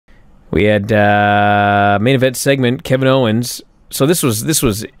We had main event segment, Kevin Owens. So this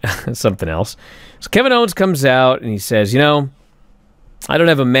was something else. So Kevin Owens comes out and he says, I don't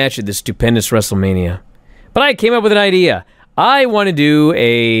have a match at this stupendous WrestleMania, but I came up with an idea. I want to do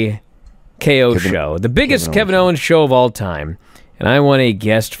a KO show, the biggest Kevin Owens show of all time, and I want a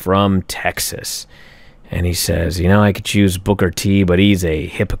guest from Texas. And he says, I could choose Booker T, but he's a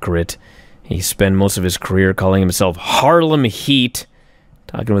hypocrite. He spent most of his career calling himself Harlem Heat,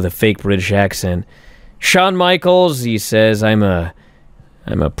 talking with a fake British accent. Shawn Michaels, he says, I'm a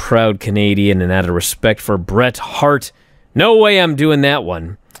proud Canadian, and out of respect for Bret Hart, no way I'm doing that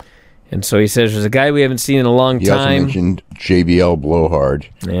one. And so he says, there's a guy we haven't seen in a long time. He also mentioned JBL Blowhard.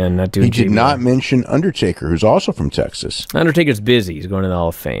 And not doing He did not mention Undertaker, who's also from Texas. Undertaker's busy. He's going to the Hall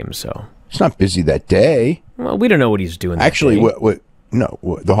of Fame, so. He's not busy that day. Well, we don't know what he's doing that Actually, day. No,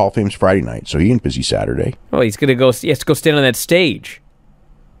 the Hall of Fame's Friday night, so he ain't busy Saturday. Well, he has to go stand on that stage.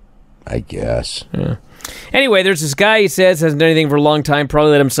 I guess. Yeah. Anyway, there's this guy, he says, hasn't done anything for a long time,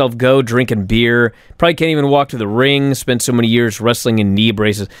 probably let himself go, drinking beer, probably can't even walk to the ring, spent so many years wrestling in knee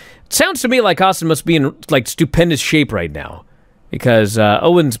braces. It sounds to me like Austin must be in, stupendous shape right now, because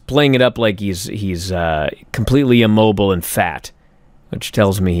Owen's playing it up like he's completely immobile and fat, which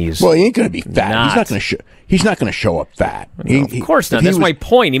tells me he's Well, he ain't going to be fat. Not. He's not going to show up fat. No, of course not. That's my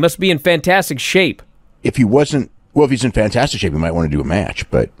point. He must be in fantastic shape. If he wasn't, well, if he's in fantastic shape, he might want to do a match,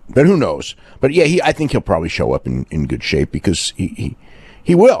 but who knows? But yeah, I think he'll probably show up in good shape because he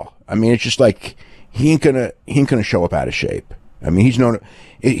will. I mean, it's just like he ain't gonna show up out of shape. I mean, he's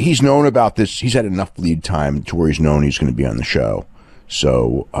known about this. He's had enough lead time to where he's known he's going to be on the show.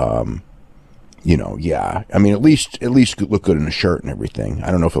 So, yeah. I mean, at least look good in a shirt and everything.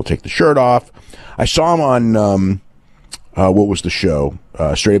 I don't know if he'll take the shirt off. I saw him on what was the show?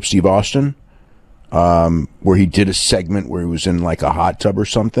 Straight Up Steve Austin. Where he did a segment where he was in like a hot tub or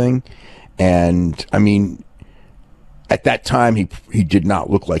something. And I mean, at that time, he did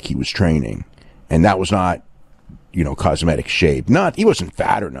not look like he was training, and that was not, cosmetic shape. He wasn't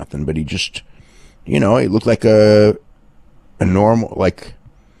fat or nothing, but he just, he looked like a normal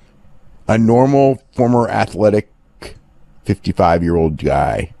former athletic 55-year-old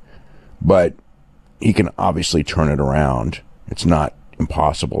guy, but he can obviously turn it around. It's not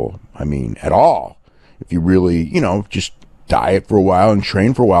impossible. I mean, at all. If you really, just diet for a while and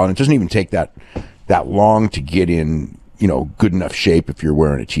train for a while, and it doesn't even take that long to get in, good enough shape if you're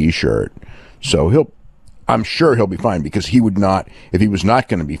wearing a t-shirt. So I'm sure he'll be fine, because he would not, if he was not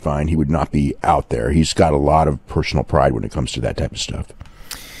going to be fine, he would not be out there. He's got a lot of personal pride when it comes to that type of stuff.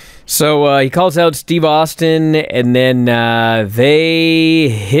 So he calls out Steve Austin, and then they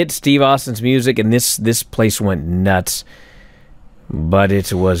hit Steve Austin's music, and this place went nuts. But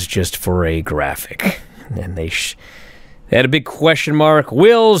it was just for a graphic. And they had a big question mark.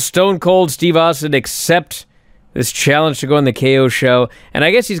 Will Stone Cold Steve Austin accept this challenge to go on the KO show? And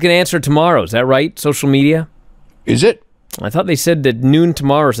I guess he's going to answer tomorrow. Is that right? Social media? Is it? I thought they said at noon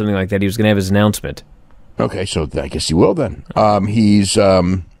tomorrow or something like that he was going to have his announcement. Okay, so I guess he will then.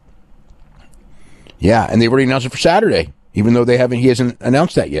 Yeah, and they've already announced it for Saturday, even though he hasn't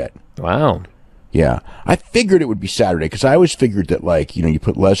announced that yet. Wow. Yeah, I figured it would be Saturday, because I always figured that, you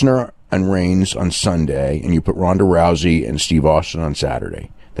put Lesnar and Reigns on Sunday, and you put Ronda Rousey and Steve Austin on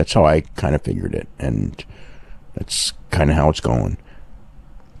Saturday. That's how I kind of figured it, and that's kind of how it's going.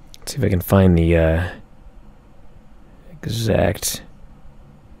 Let's see if I can find the exact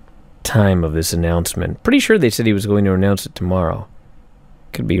time of this announcement. Pretty sure they said he was going to announce it tomorrow.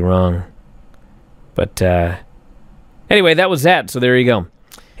 Could be wrong. But anyway, that was that, so there you go.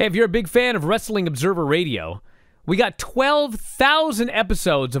 Hey, if you're a big fan of Wrestling Observer Radio, we got 12,000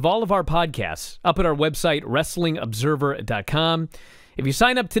 episodes of all of our podcasts up at our website, WrestlingObserver.com. If you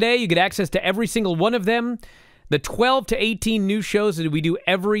sign up today, you get access to every single one of them. The 12 to 18 new shows that we do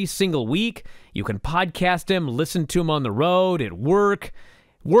every single week. You can podcast them, listen to them on the road, at work,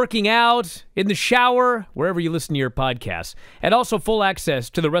 working out, in the shower, wherever you listen to your podcasts. And also full access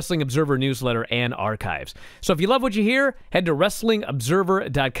to the Wrestling Observer newsletter and archives. So if you love what you hear, head to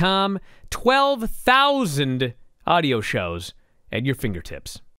WrestlingObserver.com. 12,000 audio shows at your fingertips.